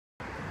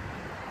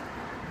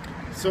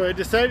So I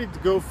decided to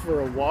go for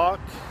a walk,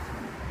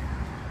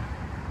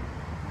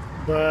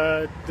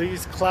 but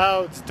these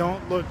clouds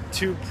don't look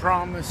too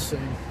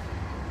promising.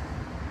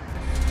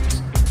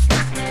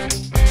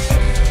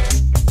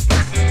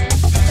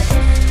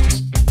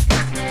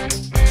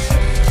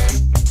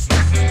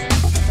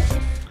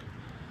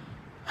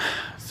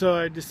 So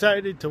I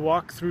decided to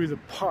walk through the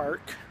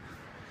park,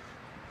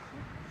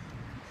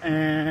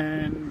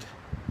 and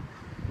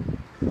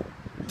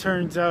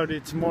turns out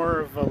it's more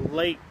of a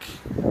lake.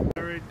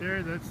 Right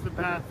there, that's the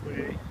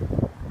pathway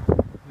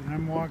that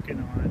I'm walking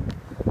on.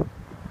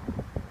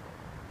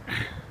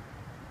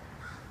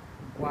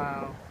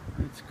 Wow,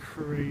 that's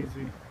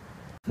crazy.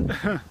 Look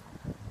at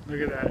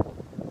that.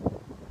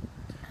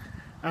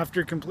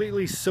 After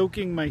completely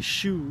soaking my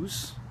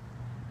shoes,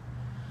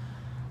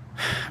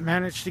 I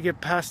managed to get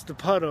past the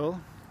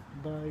puddle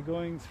by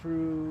going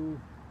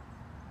through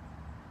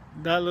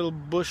that little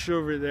bush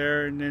over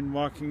there and then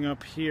walking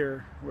up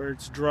here where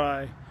it's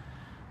dry.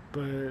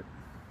 But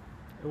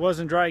it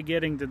wasn't dry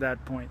getting to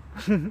that point.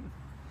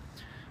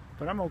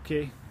 But I'm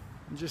okay.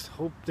 I just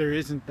hope there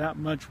isn't that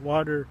much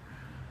water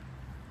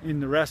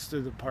in the rest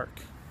of the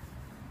park.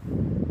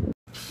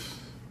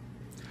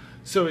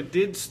 So it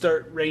did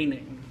start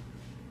raining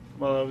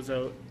while I was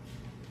out,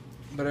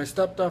 but I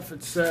stopped off at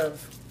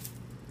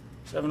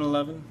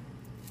 7-Eleven,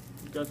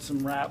 got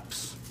some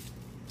wraps,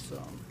 so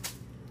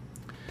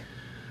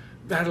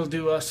that'll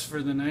do us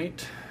for the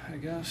night, I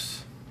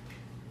guess.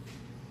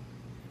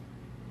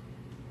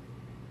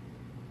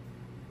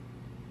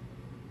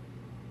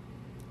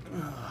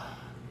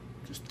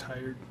 Just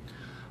tired.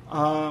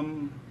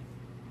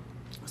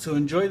 So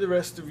enjoy the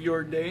rest of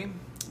your day,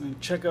 and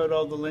check out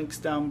all the links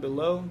down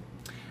below,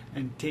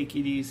 and take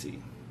it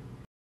easy.